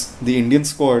experience, the Indian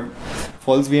squad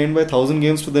falls behind by 1,000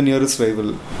 games to the nearest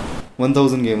rival.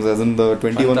 1,000 games, as in the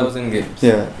 21. 1,000 games.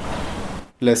 Yeah.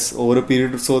 Less over a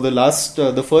period. So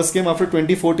the first game after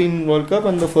 2014 World Cup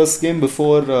and the first game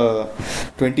before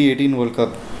 2018 World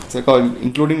Cup. It's like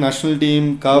including national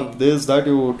team, cup, this, that,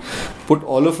 you put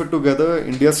all of it together,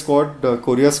 India squad,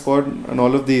 Korea squad and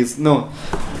all of these. No,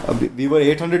 we were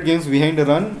 800 games behind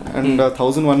Iran and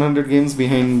 1,100 games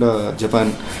behind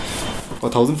Japan. Or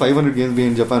 1,500 games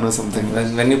behind Japan or something.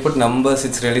 When you put numbers,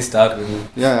 it's really stark.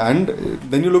 Yeah, and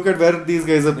then you look at where these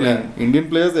guys are playing. Indian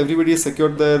players, everybody has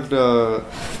secured their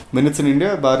minutes in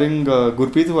India, barring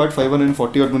Gurpreet, who had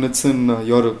 540 odd minutes in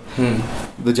Europe.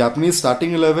 The Japanese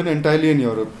starting 11 entirely in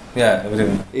Europe. Yeah,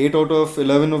 everyone. 8 out of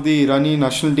 11 of the Irani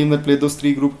national team that played those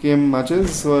 3 group game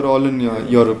matches were all in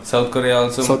Europe. South Korea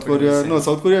also. South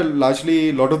Korea largely,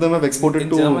 a lot of them have exported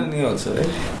to Germany also, right?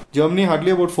 Germany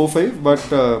hardly about 4-5, but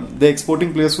they're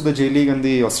exporting players to the J League and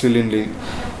the Australian League.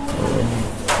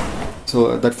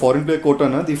 So that foreign player quota,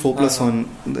 the 4+1,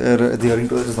 they're adhering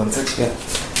to it. Just 1 sec. Yeah.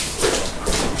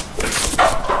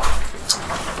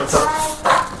 What's up?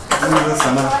 This is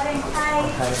Sana.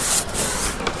 Hi.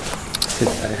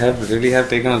 I have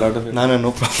taken a lot of it.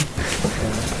 No problem.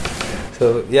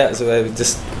 So I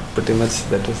just pretty much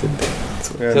that was it.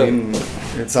 So, I mean,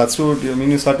 it starts to.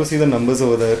 You start to see the numbers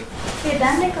over there. Okay,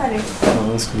 done recording.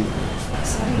 Honestly.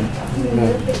 Sorry.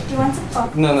 Do you want some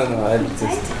popcorn? No. I'll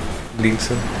just leave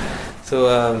so. So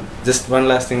just one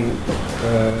last thing.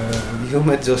 You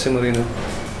met Jose Mourinho.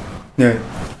 Yeah.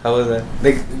 How was that?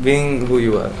 Like being who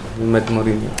you are, you met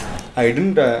Mourinho. I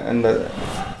didn't, and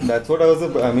that's what I was.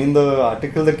 The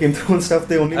article that came through and stuff.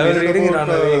 They only. I was reading it on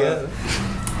the way. Yeah.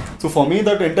 So for me,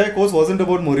 that entire course wasn't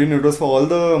about Mourinho. It was for all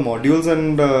the modules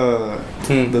and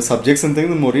the subjects and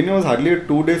things. And Mourinho was hardly a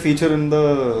 2-day feature in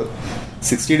the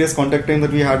 60 days contact time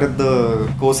that we had at the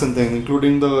course and things,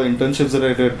 including the internships that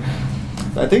I did.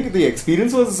 I think the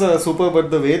experience was super,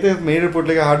 but the way they made it,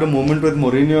 I had a moment with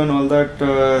Mourinho and all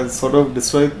that sort of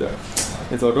destroyed.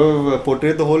 It sort of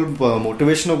portrayed the whole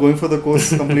motivation of going for the course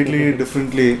completely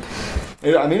differently.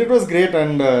 It was great,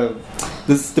 and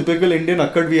this typical Indian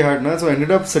akkad we had, so I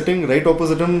ended up sitting right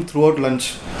opposite him throughout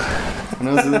lunch. And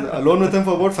I was alone with him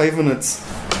for about 5 minutes.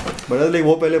 But I was like,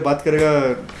 wo pehle baat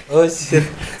karega. Oh shit.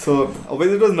 So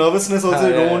obviously it was nervousness also.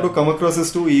 You don't want to come across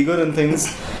as too eager and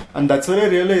things. And that's where I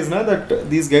realized that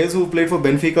these guys who played for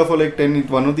Benfica for like 10,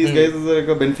 one of these guys is like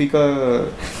a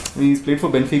Benfica, he's played for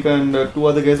Benfica, and 2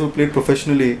 other guys who played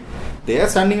professionally. They are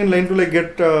standing in line to like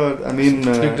get,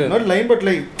 not line but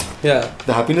like, yeah.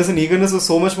 The happiness and eagerness was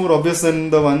so much more obvious than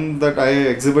the one that I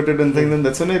exhibited and things. And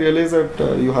that's when I realized that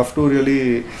you have to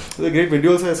really. There's a great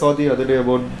video also I saw the other day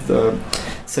about the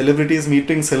celebrities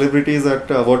meeting celebrities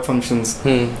at award functions,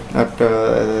 at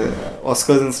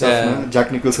Oscars and stuff. Yeah.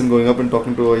 Jack Nicholson going up and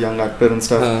talking to a young actor and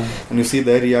stuff, and you see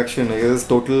their reaction. I guess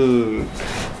total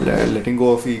letting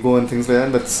go of ego and things like that.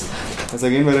 And that's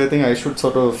again where I think I should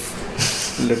sort of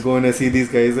let go when I see these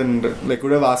guys, and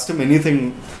could have asked him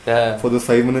anything for those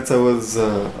 5 minutes I was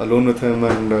alone with him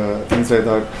and things like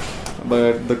that.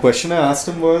 But the question I asked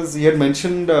him was, he had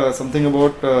mentioned something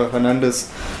about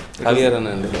Hernandez. Javier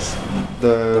Hernandez.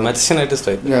 The Manchester United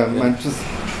striker. Yeah, Manchester.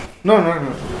 No.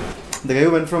 The guy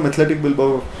who went from Athletic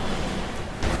Bilbao.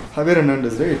 Javier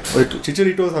Hernandez, right?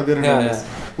 Chicharito was Javier Hernandez.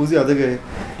 Yeah. Who's the other guy?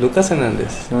 Lucas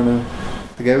Hernandez. No.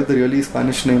 The guy with the really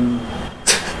Spanish name.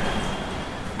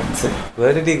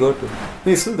 Where did he go to?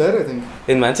 He's still there, I think.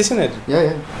 In Manchester United?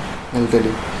 Yeah. I'll tell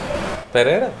you.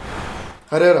 Herrera,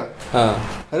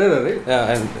 right?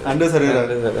 Yeah, and Anders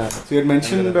Herrera. So he had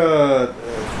mentioned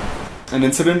an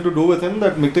incident to do with him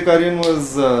that Mkhitaryan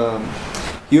was.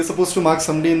 He was supposed to mark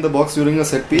somebody in the box during a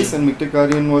set piece, and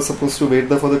Mkhitaryan was supposed to wait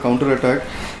there for the counter attack,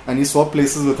 and he swapped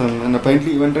places with him, and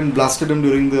apparently he went and blasted him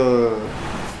during the.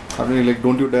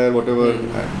 Don't you dare,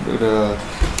 whatever.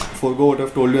 Forgo what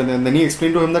I've told you, and then he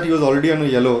explained to him that he was already on a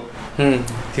yellow.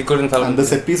 He couldn't follow. And the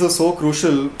set piece was so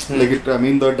crucial.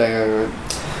 The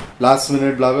last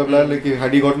minute, blah blah blah.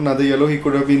 Had he gotten another yellow, he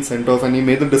could have been sent off, and he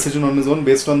made the decision on his own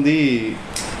based on the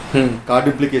card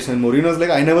implication. And Mourinho was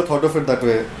like, I never thought of it that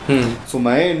way. So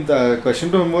my question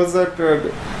to him was that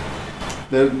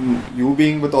you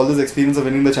being with all this experience of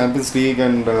winning the Champions League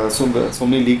and so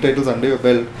many league titles under your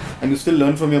belt, and you still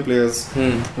learn from your players.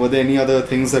 Were there any other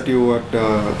things that you had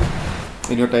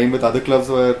in your time with other clubs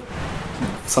where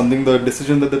the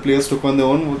decision that the players took on their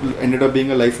own ended up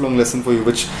being a lifelong lesson for you?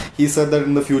 Which he said that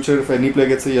in the future, if any player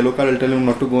gets a yellow card, I'll tell him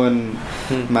not to go and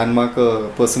man mark a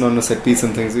person on a set piece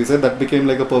and things. So he said that became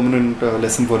like a permanent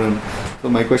lesson for him. So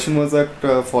my question was that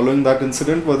following that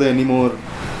incident, were there any more?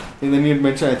 And then he had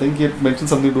mentioned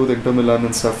something to do with Inter Milan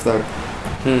and stuff, that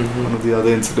one of the other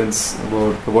incidents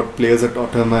about what players had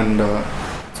taught him, and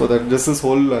so that just this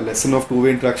whole lesson of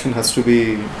two-way interaction has to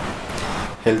be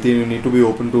healthy, and you need to be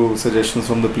open to suggestions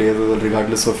from the players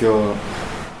regardless of your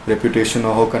reputation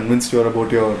or how convinced you are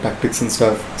about your tactics and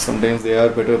stuff. Sometimes they are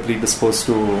better predisposed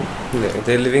to... Yeah,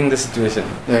 they're living the situation.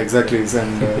 Yeah, exactly,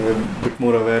 and a bit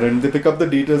more aware, and they pick up the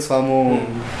details far more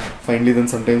finely than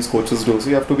sometimes coaches do. So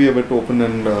you have to be a bit open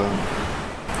and...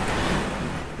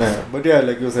 but yeah,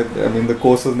 like you said, the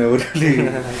course was never really...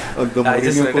 I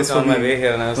just read it on my way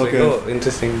here and I was like, oh,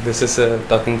 interesting, this is a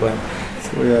talking point.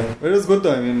 So yeah, it was good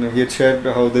though. I mean, he had shared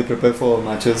how they prepare for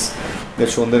matches. They had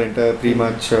shown their entire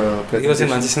pre-match presentation. He was in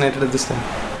Manchester United at this time.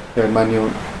 Yeah, Man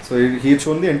U. So he had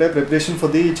shown the entire preparation for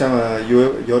the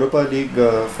Europa League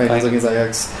finals against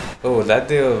Ajax. Oh, that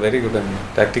they were very good.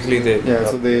 Tactically, they. Yeah,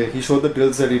 so he showed the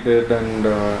drills that he did and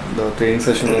the training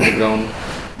sessions on the ground.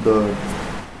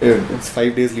 It's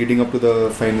 5 days leading up to the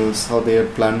finals, how they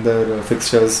had planned their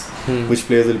fixtures, which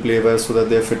players will play where, so that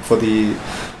they're fit for the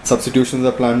substitutions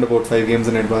are planned about 5 games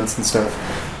in advance and stuff.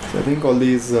 So I think all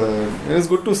these, it was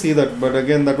good to see that, but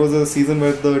again, that was a season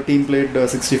where the team played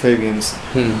 65 games.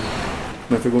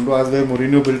 Now, if you're going to ask where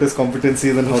Mourinho built his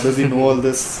competencies and how does he know all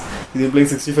this, he's been playing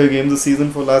 65 games a season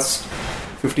for last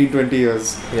 15-20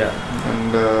 years. Yeah.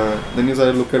 And then you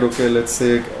start to look at, okay, let's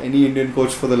say any Indian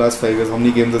coach for the last 5 years, how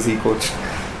many games has he coached?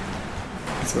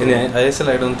 So in ISL,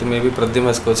 I don't think, maybe Pradyum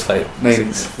has coached 5. 9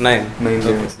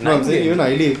 games. No, I'm saying even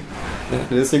I-League. Yeah.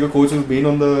 Let's take a coach who's been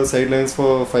on the sidelines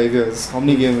for 5 years. How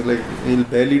many games? Like, he'll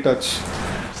barely touch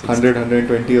 100,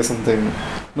 120 or something.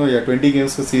 No, yeah, 20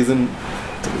 games per season.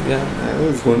 Yeah.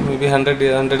 It's good. Maybe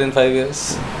 100 in 5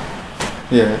 years.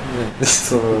 Yeah.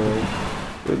 So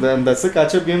then that's the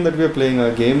catch-up game that we are playing.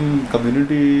 Our game,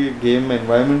 community, game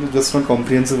environment is just not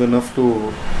comprehensive enough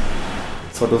to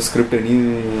sort of script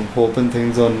any hope and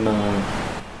things on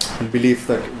belief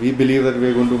that we believe that we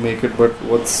are going to make it, but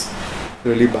what's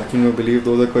really backing your belief?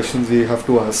 Those are questions we have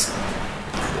to ask.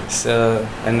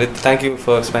 And thank you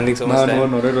for spending so much time. No,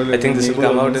 not at all. I think this will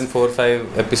come out in 4 or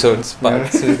 5 episodes.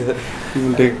 Parts. You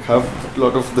will have a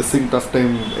lot of tough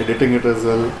time editing it as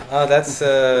well. That's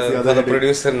for the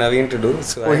producer Naveen to do.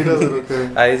 So he does it,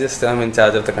 okay. I just am in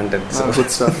charge of the content. So.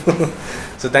 Good stuff.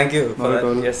 So thank you for not that. At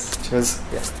all. Yes. Cheers.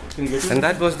 Yeah. And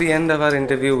that was the end of our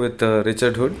interview with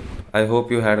Richard Hood. I hope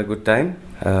you had a good time.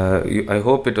 I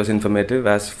hope it was informative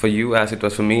as for you as it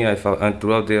was for me.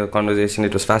 Throughout the conversation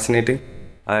it was fascinating.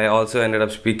 I also ended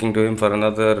up speaking to him for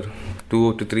another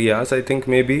 2 to 3 hours, I think,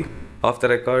 maybe. Off the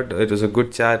record, it was a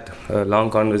good chat, a long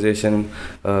conversation,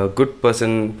 a good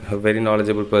person, a very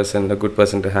knowledgeable person, a good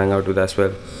person to hang out with as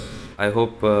well. I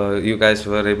hope you guys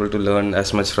were able to learn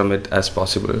as much from it as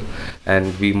possible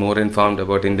and be more informed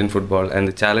about Indian football and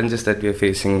the challenges that we are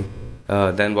facing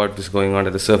than what is going on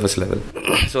at the surface level.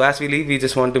 So as we leave, we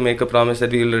just want to make a promise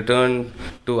that we will return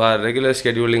to our regular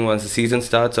scheduling once the season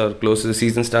starts or close to the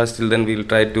season starts. Till then, we will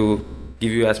try to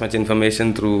give you as much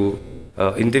information through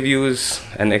interviews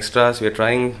and extras. We are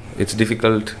trying. It's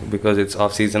difficult because it's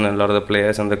off season and a lot of the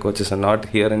players and the coaches are not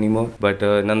here anymore, but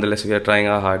nonetheless we are trying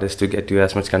our hardest to get you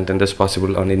as much content as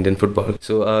possible on Indian football.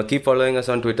 So keep following us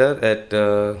on Twitter at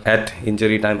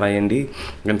injurytimeind. You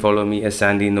can follow me as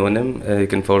Sandy Nonem. You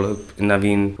can follow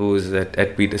Naveen, who's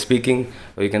at Peter Speaking,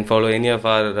 or you can follow any of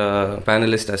our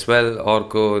panelists as well,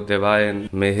 Orko, Devayan,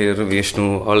 Mehir,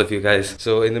 Vishnu, all of you guys.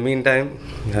 So in the meantime,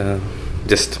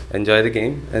 just enjoy the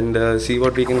game and see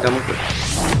what we can come up with.